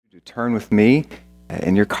To turn with me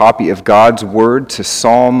in your copy of God's Word to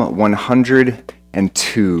Psalm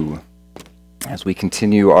 102 as we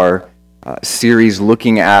continue our series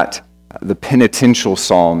looking at the penitential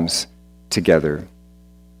Psalms together.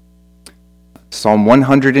 Psalm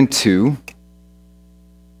 102.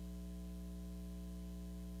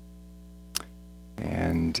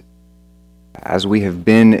 And as we have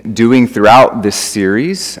been doing throughout this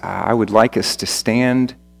series, I would like us to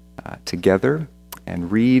stand together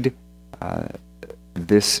and read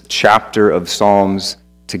this chapter of Psalms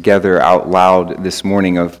together out loud this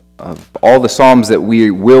morning. Of all the Psalms that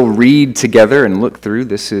we will read together and look through,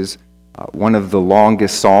 this is one of the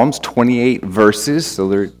longest Psalms, 28 verses, so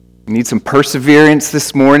there need some perseverance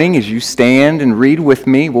this morning as you stand and read with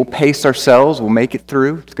me. We'll pace ourselves, we'll make it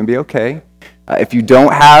through, it's going to be okay. If you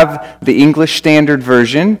don't have the English Standard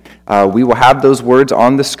Version, we will have those words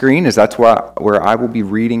on the screen, as that's where I will be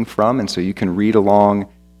reading from, and so you can read along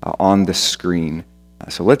on the screen.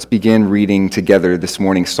 So let's begin reading together this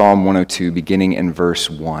morning, Psalm 102, beginning in verse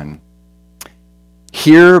 1.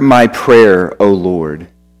 Hear my prayer, O Lord.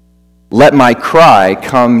 Let my cry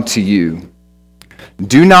come to you.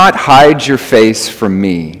 Do not hide your face from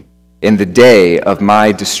me in the day of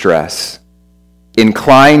my distress.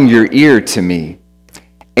 Incline your ear to me.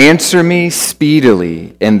 Answer me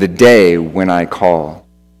speedily in the day when I call.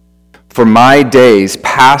 For my days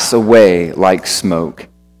pass away like smoke,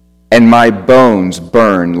 and my bones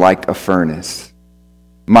burn like a furnace.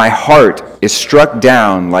 My heart is struck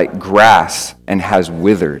down like grass and has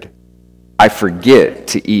withered. I forget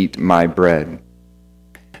to eat my bread.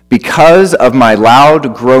 Because of my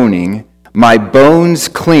loud groaning, my bones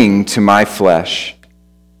cling to my flesh.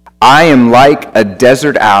 I am like a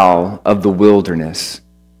desert owl of the wilderness,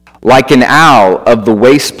 like an owl of the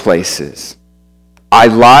waste places. I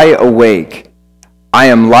lie awake. I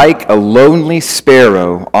am like a lonely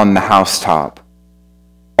sparrow on the housetop.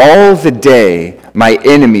 All the day my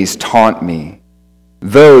enemies taunt me.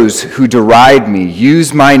 Those who deride me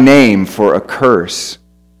use my name for a curse.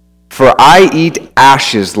 For I eat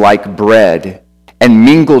ashes like bread and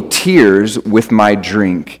mingle tears with my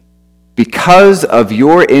drink. Because of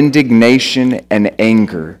your indignation and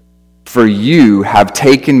anger, for you have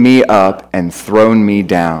taken me up and thrown me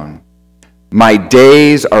down. My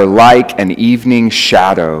days are like an evening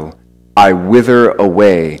shadow. I wither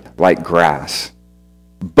away like grass.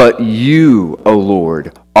 But you, O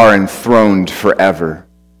Lord, are enthroned forever.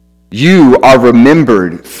 You are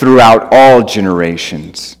remembered throughout all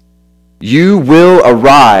generations. You will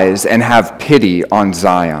arise and have pity on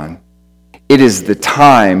Zion. It is the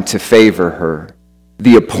time to favor her.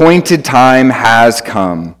 The appointed time has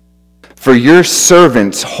come. For your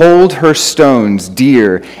servants hold her stones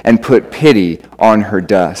dear and put pity on her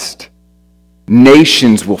dust.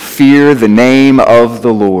 Nations will fear the name of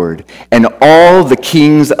the Lord, and all the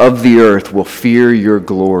kings of the earth will fear your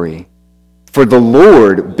glory. For the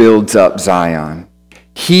Lord builds up Zion.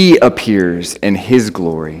 He appears in his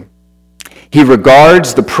glory. He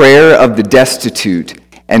regards the prayer of the destitute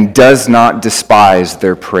and does not despise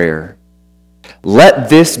their prayer. Let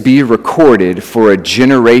this be recorded for a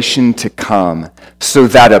generation to come, so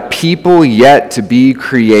that a people yet to be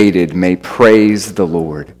created may praise the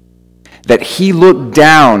Lord. That he looked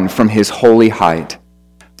down from his holy height.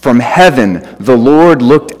 From heaven the Lord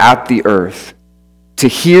looked at the earth, to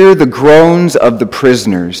hear the groans of the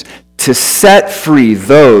prisoners, to set free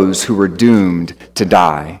those who were doomed to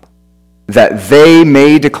die, that they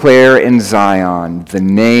may declare in Zion the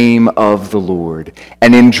name of the Lord,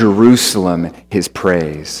 and in Jerusalem his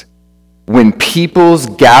praise. When peoples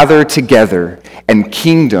gather together and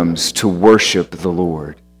kingdoms to worship the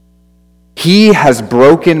Lord. He has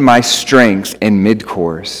broken my strength in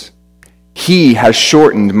mid-course. He has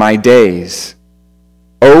shortened my days.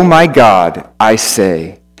 O my God, I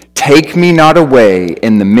say, take me not away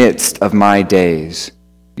in the midst of my days.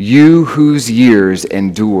 You whose years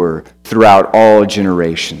endure throughout all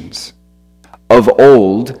generations. Of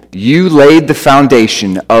old, you laid the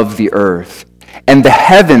foundation of the earth, and the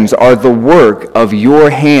heavens are the work of your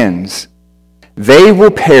hands. They will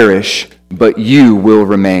perish, but you will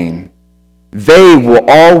remain. They will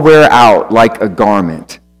all wear out like a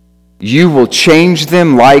garment. You will change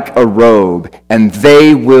them like a robe, and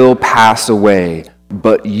they will pass away.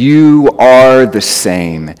 But you are the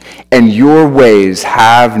same, and your ways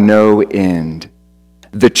have no end.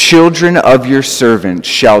 The children of your servant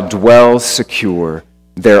shall dwell secure.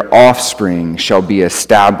 Their offspring shall be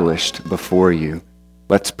established before you.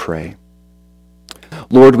 Let's pray.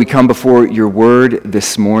 Lord, we come before your word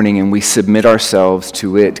this morning, and we submit ourselves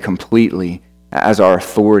to it completely as our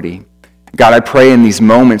authority. God, I pray in these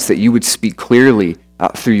moments that you would speak clearly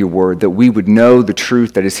through your word, that we would know the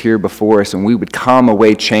truth that is here before us, and we would come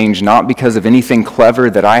away changed, not because of anything clever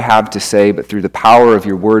that I have to say, but through the power of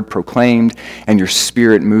your word proclaimed and your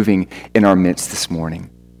spirit moving in our midst this morning.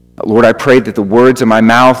 Lord, I pray that the words of my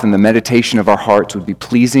mouth and the meditation of our hearts would be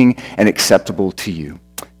pleasing and acceptable to you.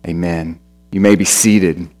 Amen. You may be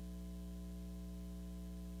seated.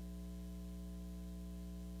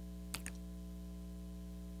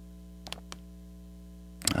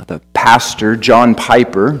 The pastor, John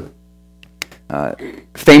Piper,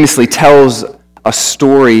 famously tells a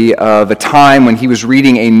story of a time when he was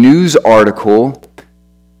reading a news article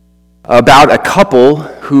about a couple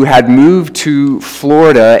who had moved to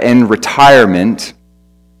Florida in retirement,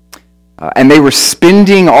 and they were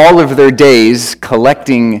spending all of their days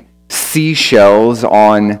collecting seashells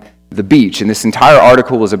on the beach. And this entire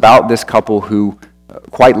article was about this couple who,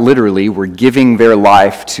 quite literally, were giving their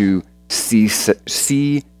life to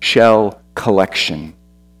seashell collection.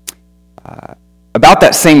 About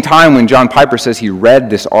that same time when John Piper says he read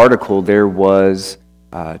this article, there was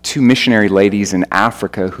two missionary ladies in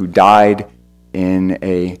Africa who died in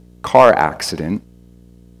a car accident.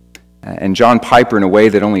 And John Piper, in a way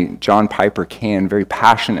that only John Piper can, very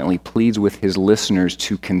passionately pleads with his listeners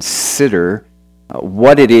to consider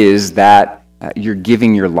what it is that you're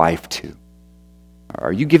giving your life to.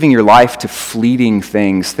 Are you giving your life to fleeting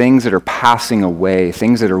things, things that are passing away,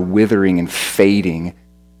 things that are withering and fading?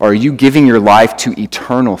 Or are you giving your life to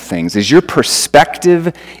eternal things? Is your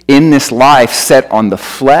perspective in this life set on the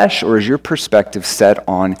flesh, or is your perspective set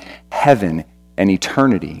on heaven and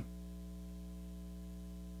eternity?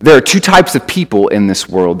 There are two types of people in this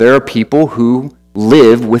world. There are people who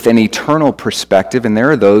live with an eternal perspective, and there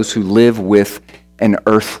are those who live with an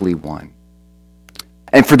earthly one.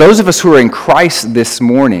 And for those of us who are in Christ this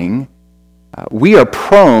morning, we are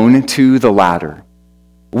prone to the latter.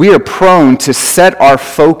 We are prone to set our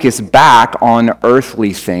focus back on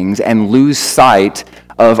earthly things and lose sight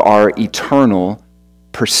of our eternal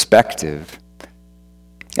perspective.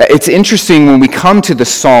 It's interesting when we come to the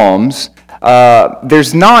Psalms,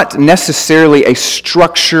 there's not necessarily a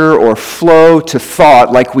structure or flow to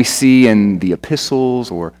thought like we see in the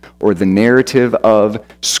epistles or the narrative of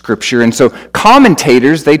Scripture. And so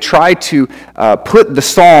commentators, they try to put the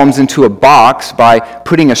Psalms into a box by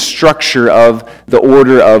putting a structure of the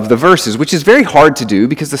order of the verses, which is very hard to do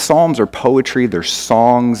because the Psalms are poetry, they're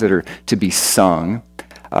songs that are to be sung.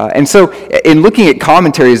 And so in looking at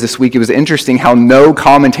commentaries this week, it was interesting how no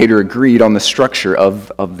commentator agreed on the structure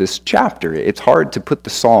of this chapter. It's hard to put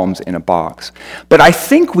the Psalms in a box. But I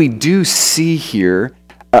think we do see here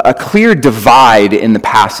a clear divide in the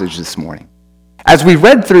passage this morning. As we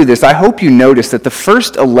read through this, I hope you notice that the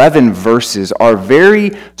first 11 verses are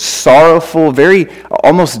very sorrowful, very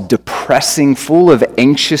almost depressing, full of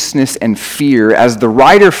anxiousness and fear as the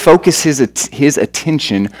writer focuses his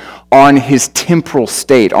attention on his temporal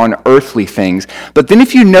state, on earthly things. But then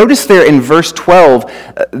if you notice there in verse 12,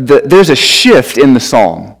 there's a shift in the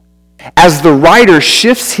psalm. As the writer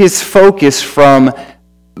shifts his focus from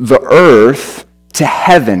the earth to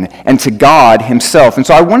heaven and to God himself. And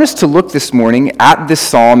so I want us to look this morning at this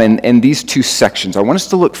psalm in these two sections. I want us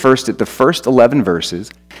to look first at the first 11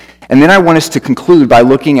 verses, and then I want us to conclude by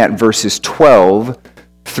looking at verses 12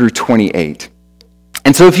 through 28.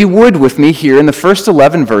 And so if you would with me here in the first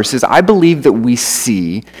 11 verses, I believe that we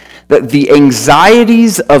see that the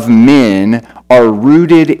anxieties of men are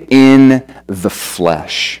rooted in the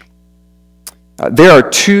flesh. There are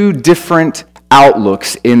two different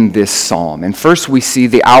outlooks in this psalm. And first we see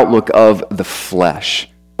the outlook of the flesh,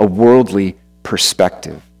 a worldly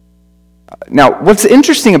perspective. Now, what's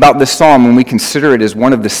interesting about this psalm when we consider it as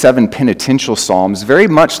one of the 7 penitential psalms, very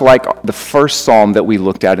much like the first psalm that we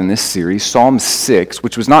looked at in this series, Psalm 6,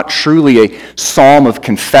 which was not truly a psalm of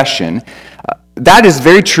confession, that is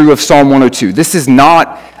very true of Psalm 102. This is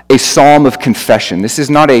not a psalm of confession. This is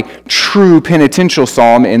not a true penitential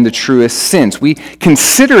psalm in the truest sense. We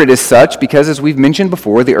consider it as such because, as we've mentioned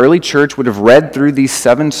before, the early church would have read through these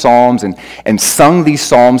 7 psalms and sung these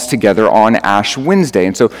psalms together on Ash Wednesday.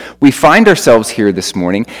 And so we find ourselves here this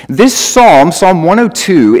morning. This psalm, Psalm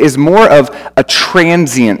 102, is more of a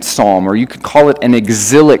transient psalm, or you could call it an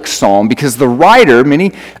exilic psalm, because the writer, many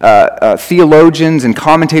theologians and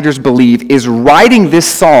commentators believe, is writing this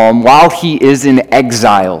psalm while he is in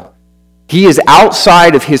exile. He is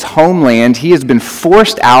outside of his homeland. He has been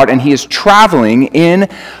forced out, and he is traveling in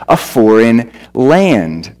a foreign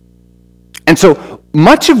land. And so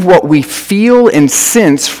much of what we feel and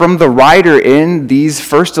sense from the writer in these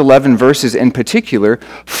first 11 verses in particular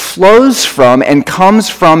flows from and comes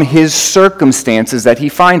from his circumstances that he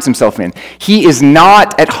finds himself in. He is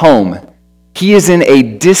not at home. He is in a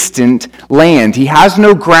distant land. He has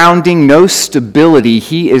no grounding, no stability.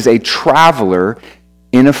 He is a traveler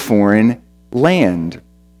in a foreign land.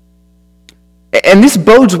 And this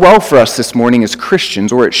bodes well for us this morning as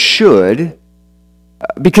Christians, or it should,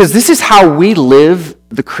 because this is how we live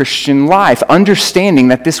the Christian life, understanding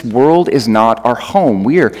that this world is not our home.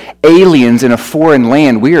 We are aliens in a foreign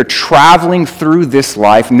land. We are traveling through this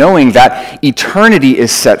life knowing that eternity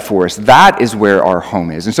is set for us. That is where our home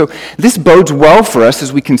is. And so this bodes well for us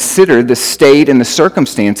as we consider the state and the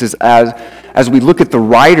circumstances as we look at the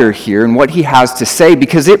writer here and what he has to say,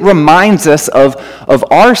 because it reminds us of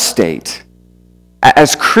our state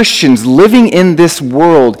as Christians living in this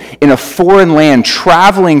world in a foreign land,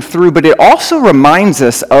 traveling through, but it also reminds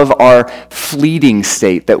us of our fleeting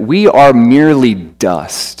state, that we are merely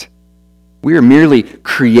dust. We are merely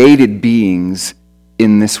created beings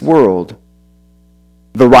in this world.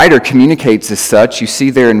 The writer communicates as such. You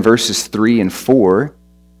see there in verses 3 and 4.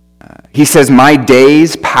 He says, "My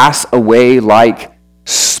days pass away like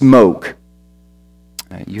smoke."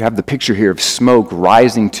 You have the picture here of smoke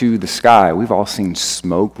rising to the sky. We've all seen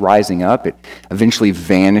smoke rising up. It eventually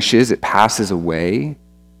vanishes. It passes away.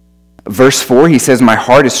 Verse 4, he says, "My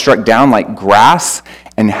heart is struck down like grass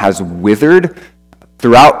and has withered."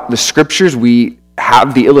 Throughout the scriptures, we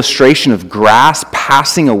have the illustration of grass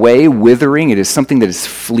passing away, withering. It is something that is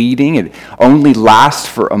fleeting. It only lasts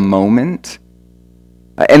for a moment.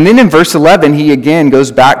 And then in verse 11, he again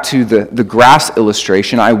goes back to the grass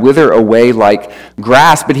illustration. "I wither away like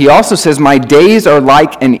grass." But he also says, "My days are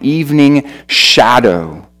like an evening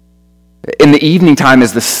shadow." In the evening time,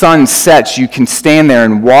 as the sun sets, you can stand there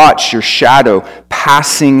and watch your shadow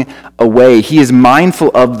passing away. He is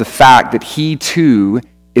mindful of the fact that he too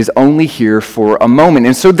is only here for a moment.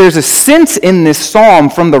 And so there's a sense in this psalm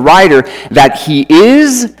from the writer that he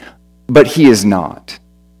is, but he is not.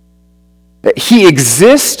 He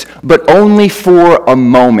exists, but only for a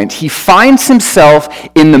moment. He finds himself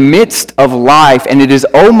in the midst of life, and it is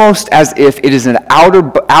almost as if it is an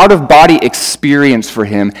out-of-body experience for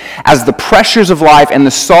him, as the pressures of life and the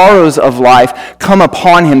sorrows of life come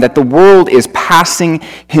upon him, that the world is passing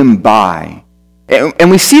him by. And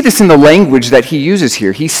we see this in the language that he uses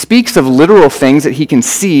here. He speaks of literal things that he can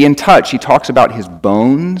see and touch. He talks about his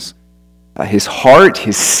bones, his heart,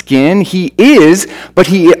 his skin. He is, but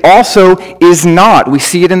he also is not. We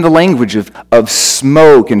see it in the language of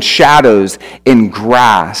smoke and shadows and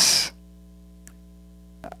grass.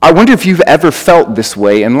 I wonder if you've ever felt this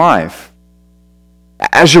way in life.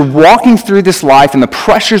 As you're walking through this life and the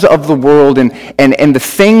pressures of the world and the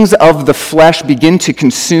things of the flesh begin to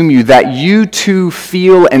consume you, that you too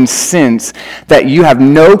feel and sense that you have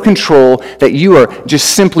no control, that you are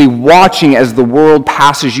just simply watching as the world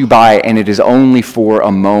passes you by, and it is only for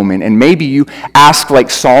a moment. And maybe you ask like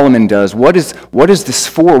Solomon does, what is this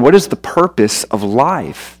for? What is the purpose of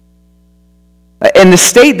life? And the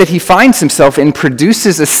state that he finds himself in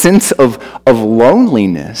produces a sense of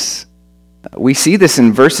loneliness. We see this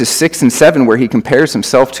in verses 6 and 7, where he compares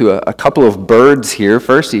himself to a couple of birds here.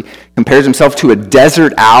 First, he compares himself to a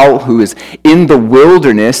desert owl who is in the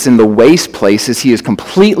wilderness, in the waste places. He is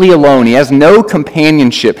completely alone. He has no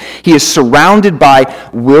companionship. He is surrounded by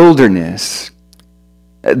wilderness.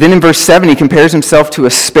 Then in verse 7, he compares himself to a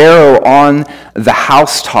sparrow on the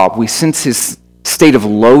housetop. We sense his state of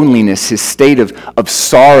loneliness, his state of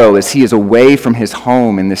sorrow as he is away from his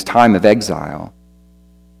home in this time of exile.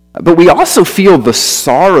 But we also feel the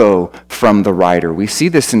sorrow from the writer. We see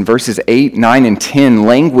this in verses 8, 9, and 10,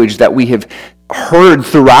 language that we have heard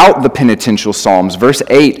throughout the penitential psalms. Verse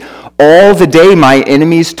 8, "All the day my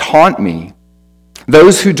enemies taunt me.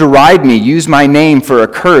 Those who deride me use my name for a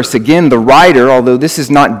curse." Again, the writer, although this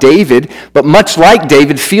is not David, but much like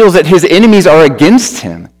David, feels that his enemies are against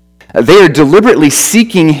him. They are deliberately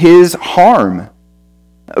seeking his harm.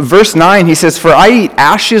 Verse 9, he says, "For I eat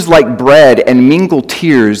ashes like bread and mingle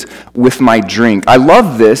tears with my drink." I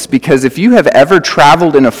love this because if you have ever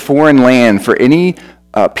traveled in a foreign land for any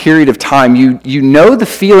period of time, you know the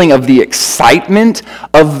feeling of the excitement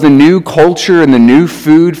of the new culture and the new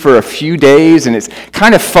food for a few days, and it's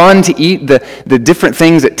kind of fun to eat the different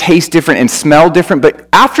things that taste different and smell different, but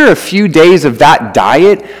after a few days of that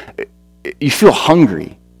diet, you feel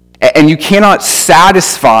hungry. And you cannot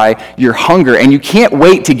satisfy your hunger, and you can't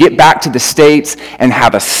wait to get back to the States and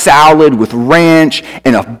have a salad with ranch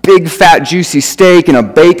and a big fat juicy steak and a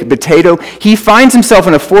baked potato. He finds himself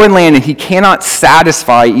in a foreign land and he cannot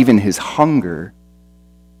satisfy even his hunger.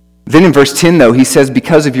 Then in verse 10, though, he says,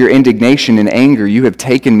 "Because of your indignation and anger, you have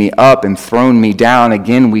taken me up and thrown me down."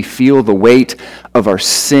 Again, we feel the weight of our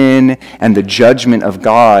sin and the judgment of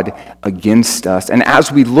God against us. And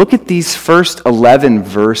as we look at these first 11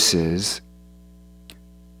 verses,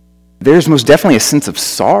 there's most definitely a sense of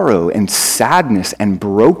sorrow and sadness and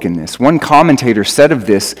brokenness. One commentator said of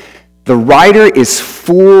this, the writer is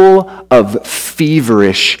full of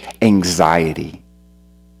feverish anxiety.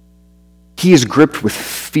 He is gripped with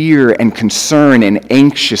fear and concern and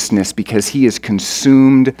anxiousness because he is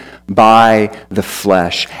consumed by the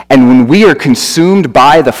flesh. And when we are consumed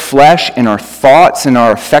by the flesh in our thoughts and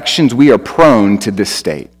our affections, we are prone to this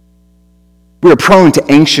state. We are prone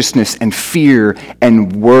to anxiousness and fear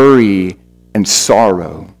and worry and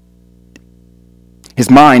sorrow. His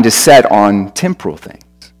mind is set on temporal things.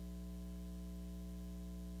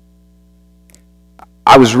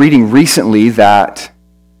 I was reading recently that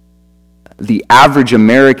the average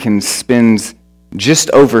American spends just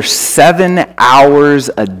over 7 hours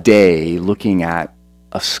a day looking at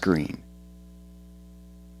a screen.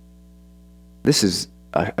 This is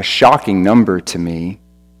a shocking number to me.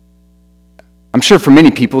 I'm sure for many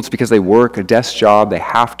people it's because they work a desk job, they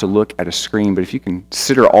have to look at a screen, but if you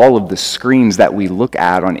consider all of the screens that we look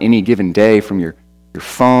at on any given day, from your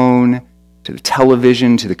phone to the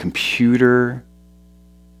television to the computer,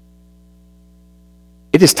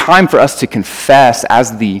 it is time for us to confess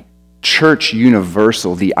as the church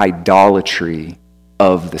universal the idolatry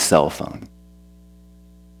of the cell phone.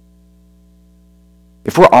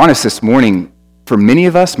 If we're honest this morning, for many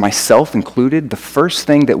of us, myself included, the first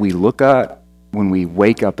thing that we look at when we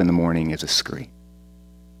wake up in the morning is a screen.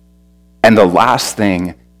 And the last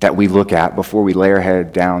thing that we look at before we lay our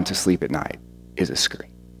head down to sleep at night is a screen.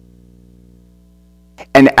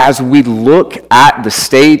 And as we look at the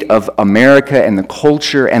state of America and the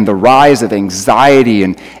culture and the rise of anxiety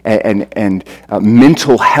and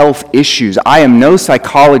mental health issues, I am no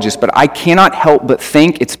psychologist, but I cannot help but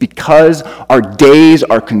think it's because our days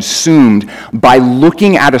are consumed by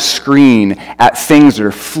looking at a screen at things that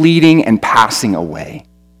are fleeting and passing away.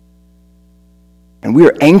 And we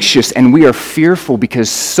are anxious and we are fearful because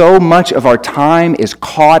so much of our time is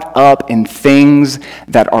caught up in things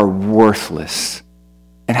that are worthless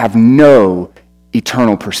and have no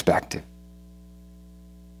eternal perspective.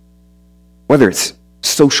 Whether it's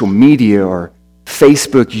social media or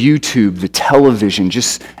Facebook, YouTube, the television,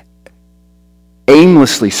 just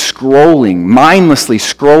aimlessly scrolling, mindlessly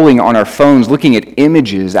scrolling on our phones, looking at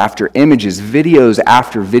images after images, videos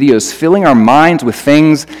after videos, filling our minds with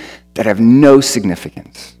things that have no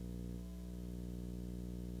significance.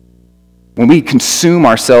 When we consume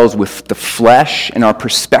ourselves with the flesh and our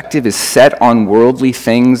perspective is set on worldly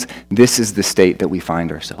things, this is the state that we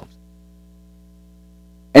find ourselves.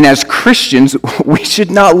 And as Christians, we should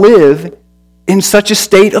not live in such a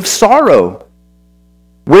state of sorrow.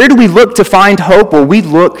 Where do we look to find hope? Well, we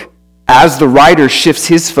look, as the writer shifts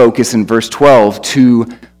his focus in verse 12, to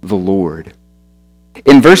the Lord.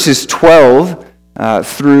 In verses 12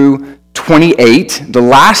 through 28, the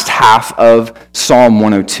last half of Psalm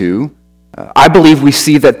 102, I believe we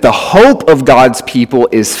see that the hope of God's people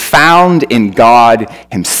is found in God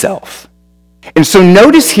himself. And so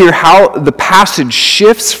notice here how the passage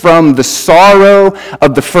shifts from the sorrow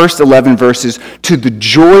of the first 11 verses to the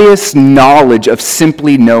joyous knowledge of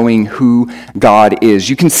simply knowing who God is.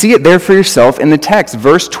 You can see it there for yourself in the text.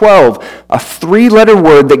 Verse 12, a 3-letter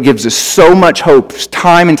word that gives us so much hope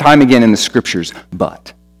time and time again in the scriptures,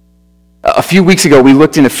 but. A few weeks ago, we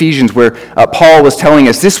looked in Ephesians where Paul was telling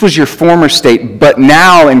us, this was your former state, but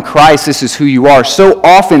now in Christ, this is who you are. So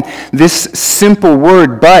often, this simple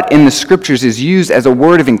word, but, in the scriptures is used as a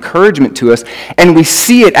word of encouragement to us, and we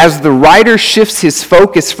see it as the writer shifts his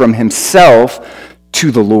focus from himself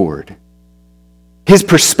to the Lord. His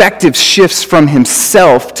perspective shifts from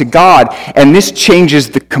himself to God, and this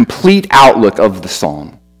changes the complete outlook of the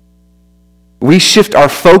psalm. We shift our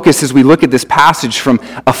focus as we look at this passage from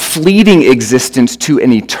a fleeting existence to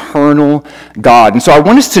an eternal God. And so I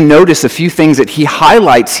want us to notice a few things that he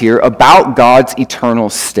highlights here about God's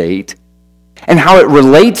eternal state and how it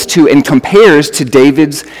relates to and compares to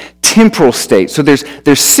David's temporal state. So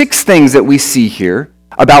there's 6 things that we see here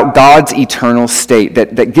about God's eternal state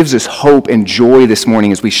that gives us hope and joy this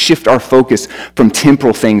morning as we shift our focus from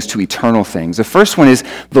temporal things to eternal things. The first one is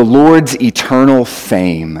the Lord's eternal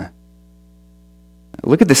fame.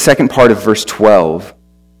 Look at the second part of verse 12.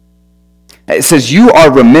 It says, you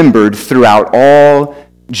are remembered throughout all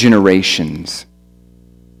generations.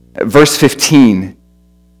 Verse 15,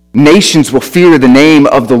 nations will fear the name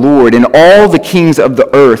of the Lord, and all the kings of the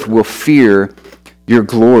earth will fear your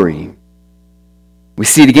glory. We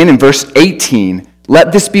see it again in verse 18.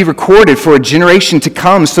 Let this be recorded for a generation to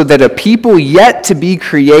come, so that a people yet to be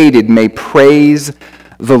created may praise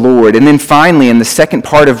the Lord. And then finally, in the second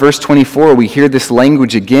part of verse 24, we hear this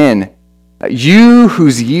language again. You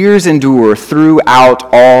whose years endure throughout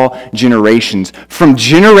all generations. From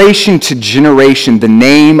generation to generation, the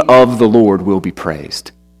name of the Lord will be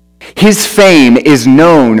praised. His fame is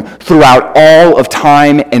known throughout all of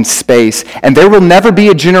time and space, and there will never be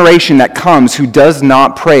a generation that comes who does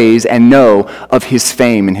not praise and know of his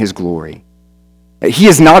fame and his glory. He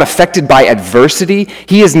is not affected by adversity.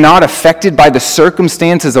 He is not affected by the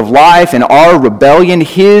circumstances of life and our rebellion.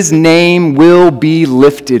 His name will be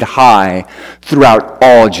lifted high throughout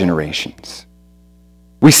all generations.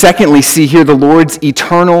 We secondly see here the Lord's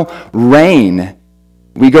eternal reign.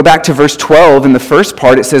 We go back to verse 12. In the first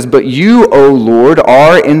part, it says, "But you, O Lord,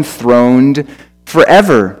 are enthroned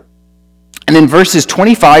forever." And then verses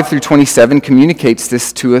 25 through 27 communicates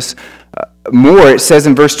this to us more. It says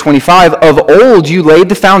in verse 25, "Of old you laid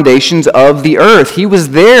the foundations of the earth." He was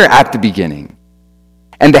there at the beginning.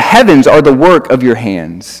 "And the heavens are the work of your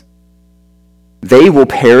hands. They will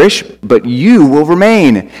perish, but you will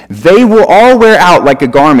remain. They will all wear out like a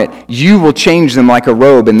garment. You will change them like a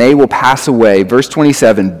robe, and they will pass away." Verse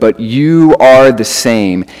 27, "But you are the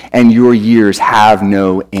same, and your years have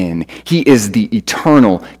no end." He is the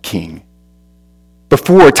eternal King.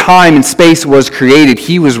 Before time and space was created,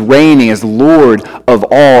 he was reigning as Lord of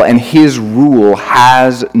all, and his rule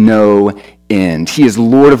has no end. He is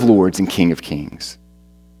Lord of lords and King of kings.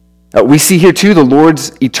 We see here too the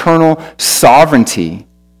Lord's eternal sovereignty.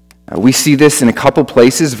 We see this in a couple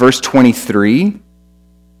places. Verse 23,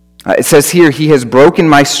 it says here, "He has broken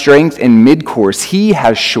my strength in mid-course. He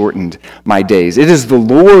has shortened my days." It is the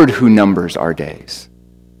Lord who numbers our days.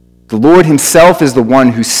 The Lord himself is the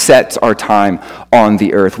one who sets our time on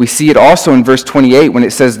the earth. We see it also in verse 28 when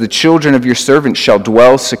it says, "The children of your servants shall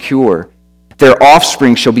dwell secure. Their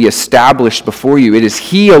offspring shall be established before you." It is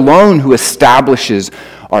he alone who establishes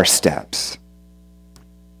our steps.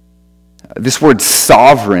 This word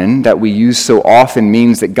sovereign that we use so often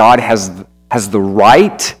means that God has the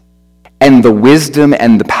right and the wisdom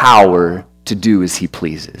and the power to do as he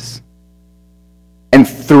pleases. And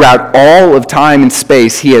throughout all of time and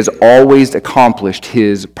space, he has always accomplished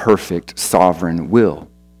his perfect sovereign will.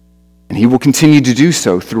 And he will continue to do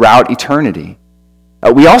so throughout eternity.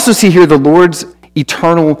 We also see here the Lord's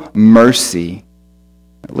eternal mercy.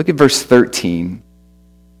 Look at verse 13.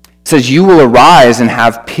 It says, "You will arise and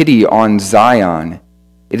have pity on Zion.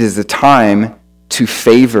 It is the time to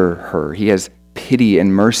favor her." He has pity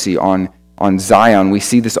and mercy on Zion. We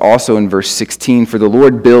see this also in verse 16. "For the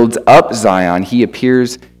Lord builds up Zion. He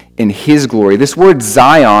appears in his glory." This word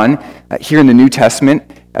Zion here in the New Testament,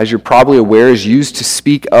 as you're probably aware, is used to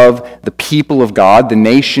speak of the people of God, the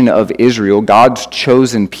nation of Israel, God's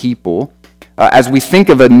chosen people. As we think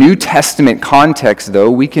of a New Testament context, though,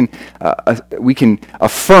 we can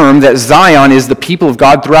affirm that Zion is the people of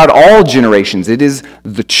God throughout all generations. It is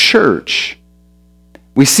the church.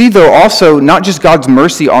 We see, though, also not just God's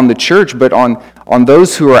mercy on the church, but on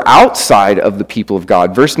those who are outside of the people of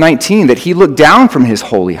God. Verse 19, that he looked down from his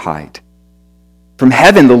holy height. From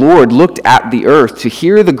heaven the Lord looked at the earth to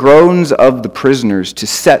hear the groans of the prisoners, to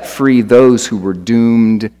set free those who were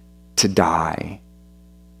doomed to die.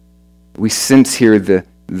 We sense here the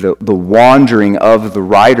wandering of the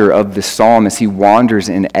writer of this psalm as he wanders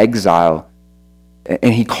in exile.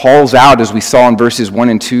 And he calls out, as we saw in verses 1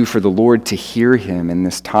 and 2, for the Lord to hear him in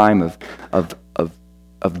this time of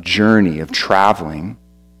journey, of traveling.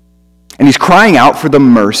 And he's crying out for the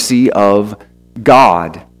mercy of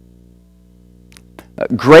God.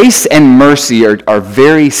 Grace and mercy are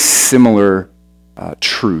very similar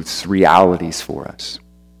truths, realities for us.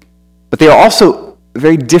 But they are also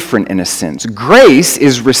very different in a sense. Grace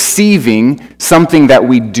is receiving something that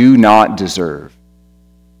we do not deserve.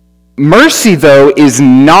 Mercy, though, is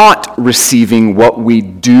not receiving what we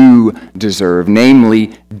do deserve,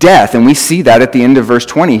 namely death. And we see that at the end of verse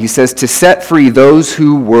 20. He says, to set free those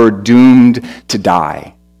who were doomed to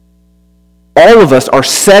die. All of us are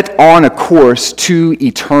set on a course to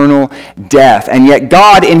eternal death. And yet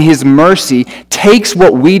God, in his mercy, takes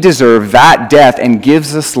what we deserve, that death, and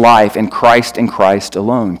gives us life in Christ and Christ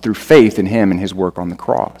alone, through faith in him and his work on the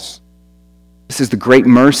cross. This is the great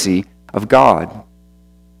mercy of God.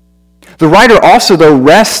 The writer also, though,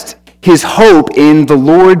 rests his hope in the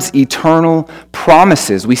Lord's eternal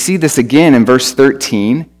promises. We see this again in verse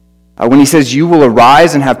 13. When he says, you will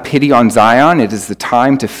arise and have pity on Zion, it is the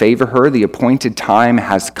time to favor her, the appointed time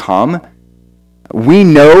has come. We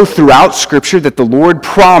know throughout Scripture that the Lord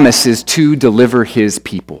promises to deliver his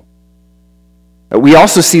people. We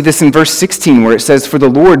also see this in verse 16 where it says, for the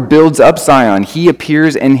Lord builds up Zion, he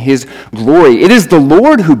appears in his glory. It is the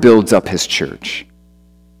Lord who builds up his church.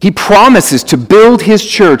 He promises to build his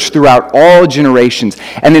church throughout all generations.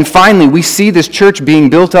 And then finally, we see this church being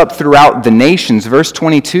built up throughout the nations. Verse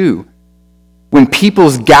 22, when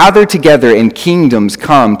peoples gather together and kingdoms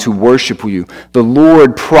come to worship you, the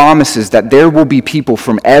Lord promises that there will be people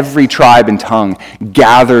from every tribe and tongue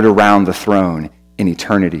gathered around the throne in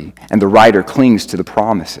eternity. And the writer clings to the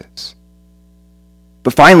promises.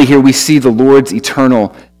 But finally, here we see the Lord's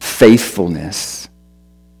eternal faithfulness.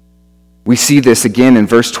 We see this again in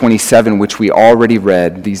verse 27, which we already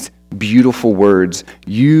read, these beautiful words,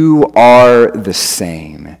 "You are the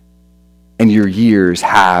same, and your years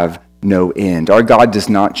have no end." Our God does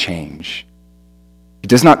not change. He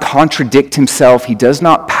does not contradict himself. He does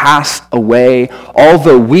not pass away.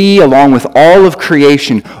 Although we, along with all of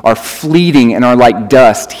creation, are fleeting and are like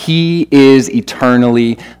dust, he is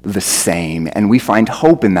eternally the same. And we find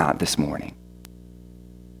hope in that this morning.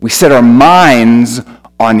 We set our minds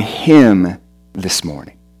on him this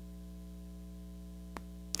morning.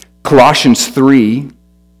 Colossians 3,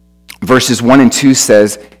 verses 1 and 2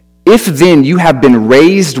 says, "If then you have been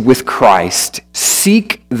raised with Christ,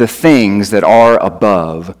 seek the things that are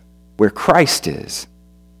above, where Christ is,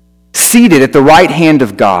 seated at the right hand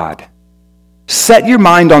of God. Set your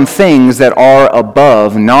mind on things that are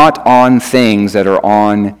above, not on things that are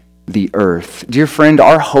on the earth." Dear friend,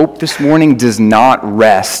 our hope this morning does not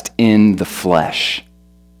rest in the flesh.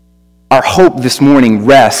 Our hope this morning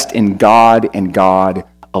rests in God and God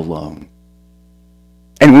alone.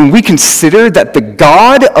 And when we consider that the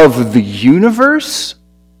God of the universe,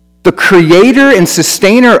 the creator and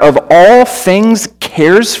sustainer of all things,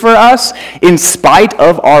 cares for us in spite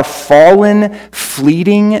of our fallen,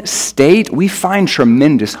 fleeting state, we find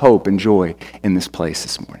tremendous hope and joy in this place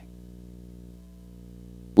this morning.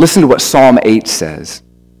 Listen to what Psalm 8 says.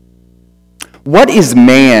 "What is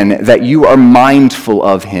man that you are mindful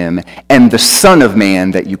of him, and the Son of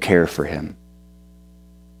Man that you care for him?"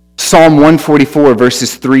 Psalm 144,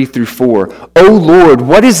 verses 3 through 4. "O Lord,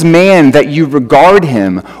 what is man that you regard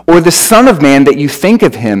him, or the Son of Man that you think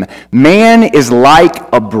of him? Man is like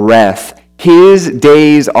a breath. His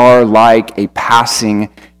days are like a passing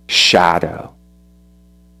shadow."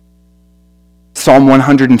 Psalm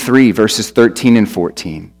 103, verses 13 and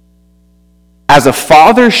 14. "As a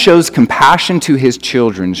father shows compassion to his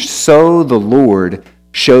children, so the Lord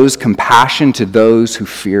shows compassion to those who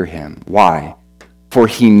fear him." Why? "For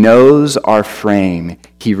he knows our frame.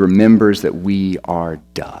 He remembers that we are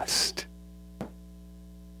dust."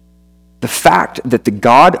 The fact that the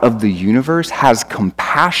God of the universe has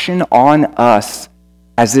compassion on us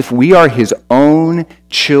as if we are his own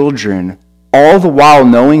children, all the while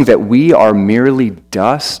knowing that we are merely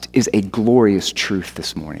dust, is a glorious truth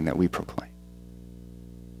this morning that we proclaim.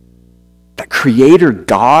 That Creator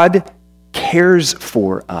God cares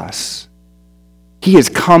for us. He has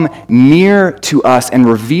come near to us and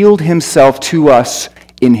revealed himself to us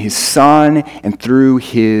in his Son and through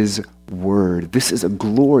his Word. This is a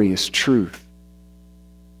glorious truth.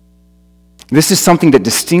 This is something that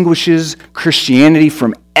distinguishes Christianity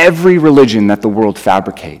from every religion that the world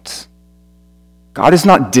fabricates. God is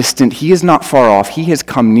not distant. He is not far off. He has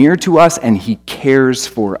come near to us, and he cares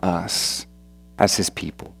for us as his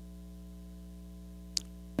people.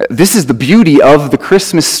 This is the beauty of the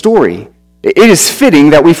Christmas story. It is fitting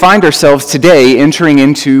that we find ourselves today entering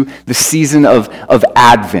into the season of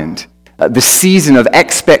Advent, the season of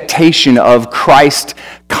expectation of Christ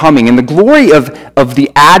coming. And the glory of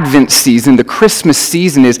the Advent season, the Christmas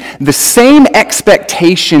season, is the same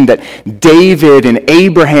expectation that David and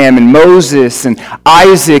Abraham and Moses and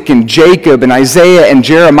Isaac and Jacob and Isaiah and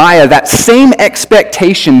Jeremiah, that same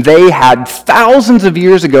expectation they had thousands of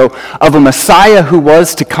years ago of a Messiah who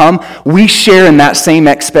was to come. We share in that same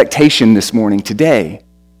expectation this morning today.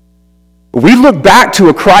 We look back to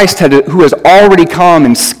a Christ who has already come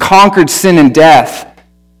and conquered sin and death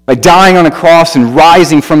by dying on a cross and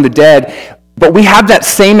rising from the dead. But we have that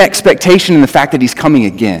same expectation in the fact that he's coming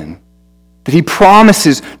again, that he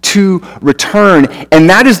promises to return. And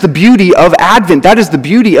that is the beauty of Advent. That is the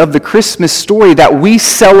beauty of the Christmas story, that we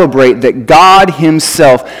celebrate that God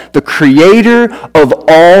himself, the creator of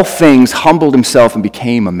all things, humbled himself and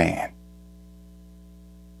became a man.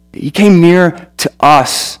 He came near to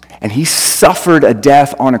us, and he suffered a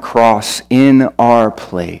death on a cross in our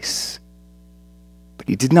place. But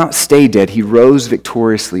he did not stay dead. He rose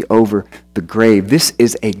victoriously over the grave. This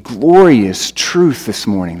is a glorious truth this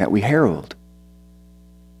morning that we herald.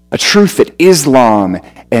 A truth that Islam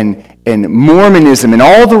and Mormonism and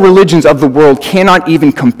all the religions of the world cannot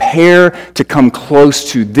even compare to come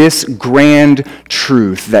close to this grand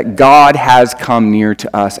truth that God has come near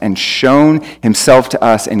to us and shown himself to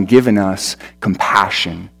us and given us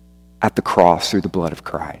compassion at the cross through the blood of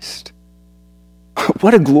Christ.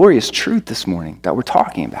 What a glorious truth this morning that we're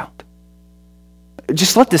talking about.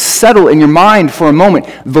 Just let this settle in your mind for a moment.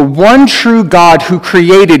 The one true God who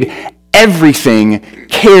created everything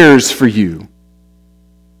cares for you.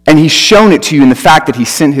 And he's shown it to you in the fact that he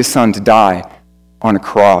sent his son to die on a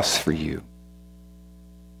cross for you.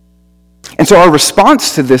 And so our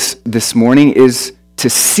response to this morning is to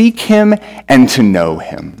seek him and to know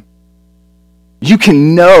him. You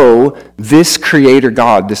can know this Creator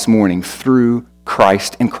God this morning through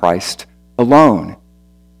Christ and Christ alone.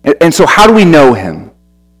 And so how do we know him?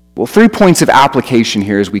 Well, 3 points of application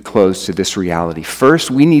here as we close to this reality. First,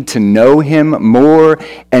 we need to know him more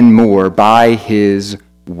and more by his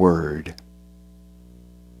word.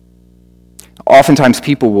 Oftentimes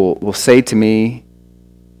people will say to me,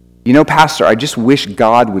 Pastor, I just wish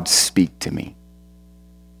God would speak to me.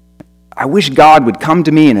 I wish God would come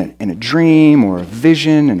to me in a dream or a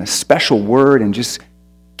vision and a special word and just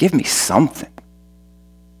give me something.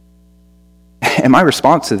 And my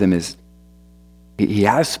response to them is, he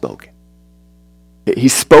has spoken.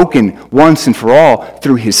 He's spoken once and for all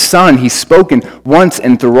through his Son. He's spoken once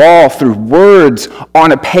and through all through words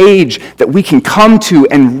on a page that we can come to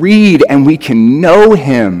and read, and we can know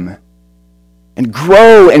him and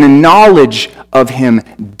grow in a knowledge of him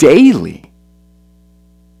daily.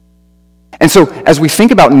 And so as we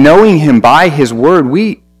think about knowing him by his word,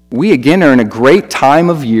 we again are in a great time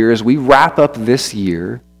of year as we wrap up this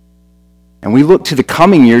year and we look to the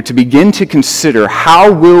coming year to begin to consider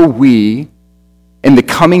how will we in the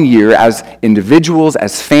coming year as individuals,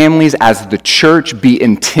 as families, as the church be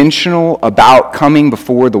intentional about coming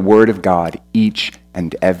before the Word of God each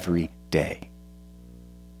and every day.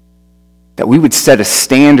 That we would set a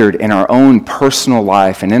standard in our own personal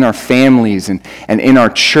life and in our families and in our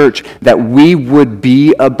church, that we would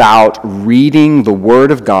be about reading the Word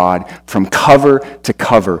of God from cover to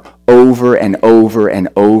cover, over and over and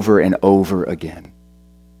over and over again.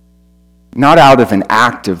 Not out of an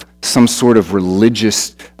act of some sort of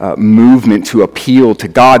religious movement to appeal to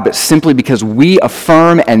God, but simply because we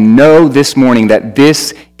affirm and know this morning that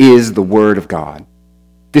this is the Word of God.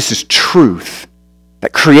 This is truth.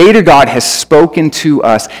 That Creator God has spoken to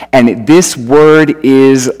us, and this word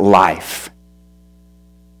is life.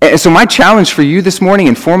 And so my challenge for you this morning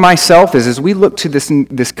and for myself is, as we look to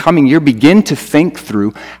this coming year, begin to think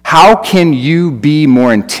through how can you be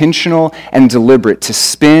more intentional and deliberate to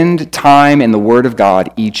spend time in the Word of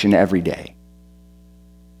God each and every day.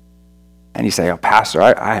 And you say, Pastor,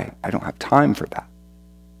 I don't have time for that.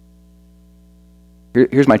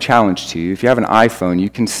 Here's my challenge to you. If you have an iPhone, you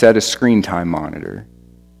can set a screen time monitor.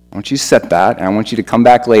 I want you to set that, and I want you to come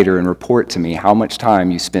back later and report to me how much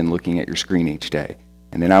time you spend looking at your screen each day.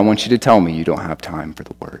 And then I want you to tell me you don't have time for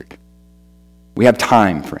the Word. We have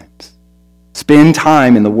time, friends. Spend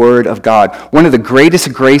time in the Word of God. One of the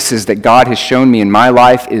greatest graces that God has shown me in my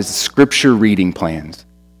life is Scripture reading plans.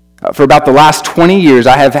 For about the last 20 years,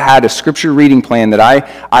 I have had a Scripture reading plan that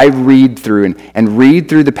I read through and read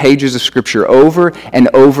through the pages of Scripture over and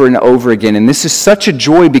over and over again. And this is such a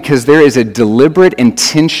joy because there is a deliberate,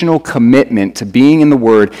 intentional commitment to being in the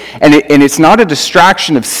Word. And it's not a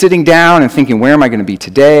distraction of sitting down and thinking, where am I going to be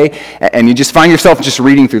today? And you just find yourself just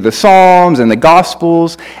reading through the Psalms and the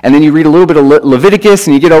Gospels, and then you read a little bit of Leviticus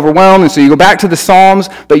and you get overwhelmed, and so you go back to the Psalms,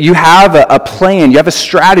 but you have a plan, you have a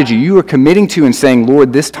strategy. You are committing to and saying,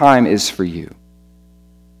 Lord, this time is for you.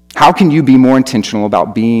 How can you be more intentional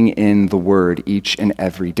about being in the Word each and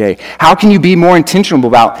every day? How can you be more intentional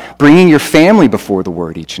about bringing your family before the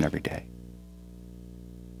Word each and every day?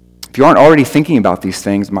 If you aren't already thinking about these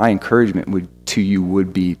things, my encouragement to you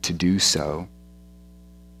would be to do so.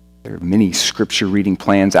 There are many Scripture reading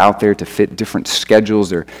plans out there to fit different schedules.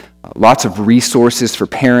 There are lots of resources for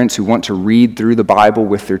parents who want to read through the Bible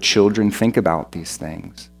with their children. Think about these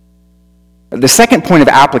things. The second point of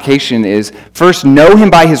application is, first, know him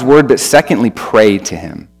by his word, but secondly, pray to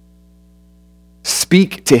him.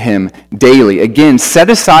 Speak to him daily. Again, set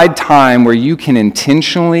aside time where you can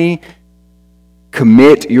intentionally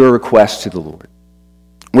commit your request to the Lord,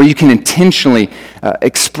 where you can intentionally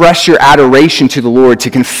express your adoration to the Lord, to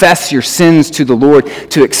confess your sins to the Lord,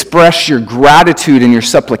 to express your gratitude and your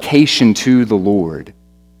supplication to the Lord.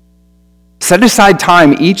 Set aside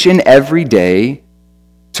time each and every day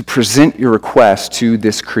to to present your request to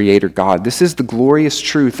this Creator God. This is the glorious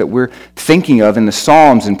truth that we're thinking of in the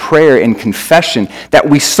Psalms and prayer and confession that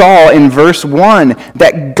we saw in verse 1,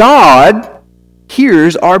 that God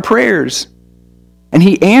hears our prayers and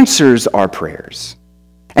He answers our prayers.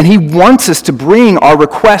 And He wants us to bring our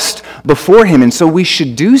request before Him, and so we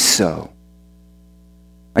should do so.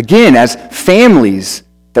 Again, as families,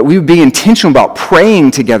 that we would be intentional about praying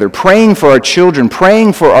together, praying for our children,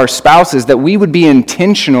 praying for our spouses, that we would be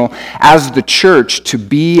intentional as the church to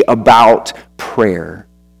be about prayer.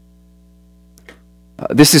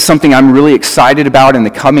 This is something I'm really excited about in the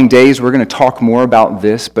coming days. We're going to talk more about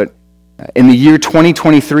this, but in the year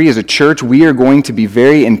 2023 as a church, we are going to be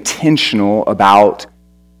very intentional about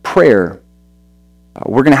prayer.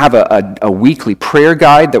 We're going to have a weekly prayer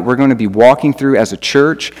guide that we're going to be walking through as a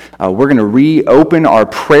church. We're going to reopen our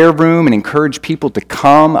prayer room and encourage people to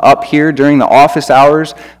come up here during the office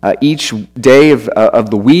hours each day of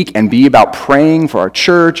the week and be about praying for our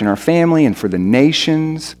church and our family and for the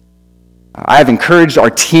nations. I have encouraged our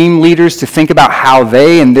team leaders to think about how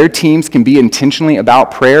they and their teams can be intentionally about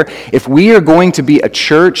prayer. If we are going to be a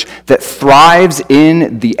church that thrives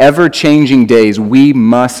in the ever-changing days, we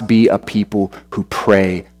must be a people who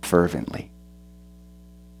pray fervently.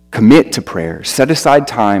 Commit to prayer. Set aside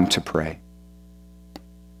time to pray.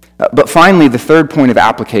 But finally, the third point of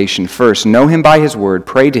application. First, know Him by His word,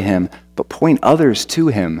 pray to Him, but point others to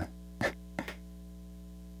Him.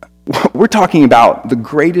 We're talking about the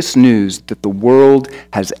greatest news that the world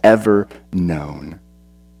has ever known.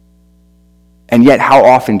 And yet, how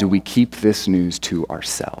often do we keep this news to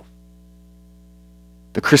ourselves?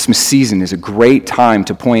 The Christmas season is a great time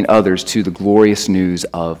to point others to the glorious news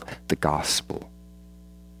of the gospel.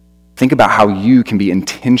 Think about how you can be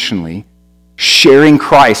intentionally sharing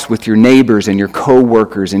Christ with your neighbors and your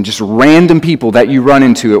co-workers and just random people that you run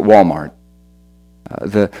into at Walmart.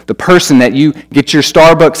 The person that you get your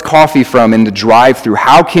Starbucks coffee from in the drive-thru,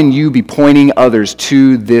 how can you be pointing others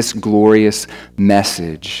to this glorious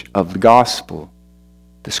message of the gospel,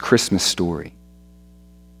 this Christmas story?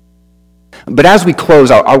 But as we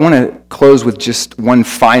close, I want to close with just one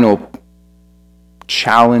final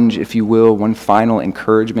challenge, if you will, one final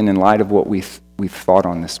encouragement in light of what we've thought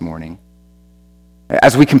on this morning.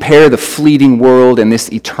 As we compare the fleeting world and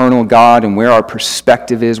this eternal God and where our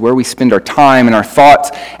perspective is, where we spend our time and our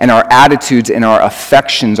thoughts and our attitudes and our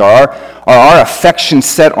affections, are our affections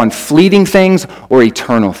set on fleeting things or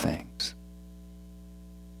eternal things?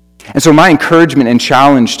 And so my encouragement and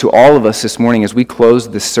challenge to all of us this morning as we close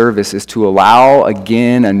this service is to allow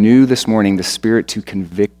again, anew this morning, the Spirit to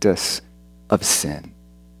convict us of sin.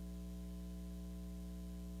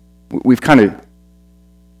 We've kind of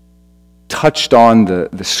touched on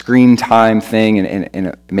the screen time thing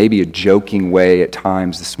in maybe a joking way at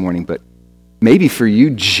times this morning, but maybe for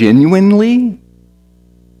you, genuinely,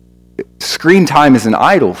 screen time is an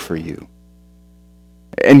idol for you.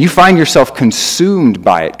 And you find yourself consumed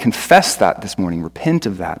by it. Confess that this morning. Repent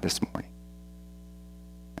of that this morning.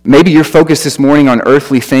 Maybe your focus this morning on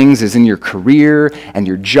earthly things is in your career and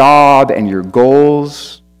your job and your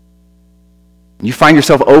goals. You find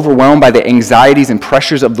yourself overwhelmed by the anxieties and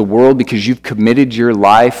pressures of the world because you've committed your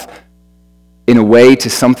life in a way to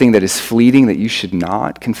something that is fleeting that you should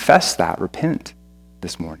not. Confess that. Repent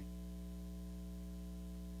this morning.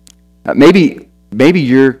 Maybe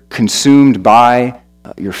you're consumed by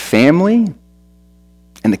your family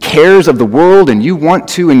and the cares of the world, and you want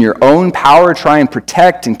to, in your own power, try and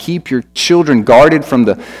protect and keep your children guarded from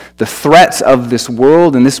the threats of this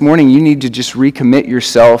world. And this morning, you need to just recommit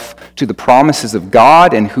yourself to the promises of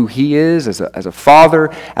God and who He is as a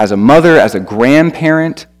father, as a mother, as a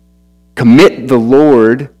grandparent. Commit the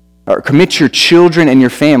Lord, or commit your children and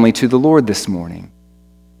your family to the Lord this morning.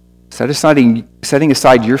 Setting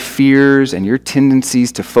aside your fears and your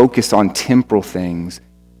tendencies to focus on temporal things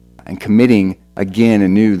and committing again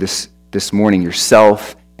anew this morning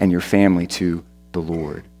yourself and your family to the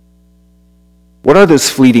Lord. What are those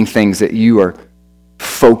fleeting things that you are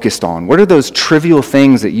focused on? What are those trivial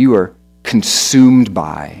things that you are consumed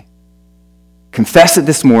by? Confess it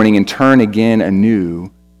this morning and turn again anew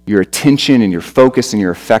your attention and your focus and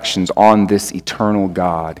your affections on this eternal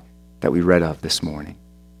God that we read of this morning.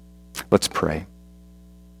 Let's pray.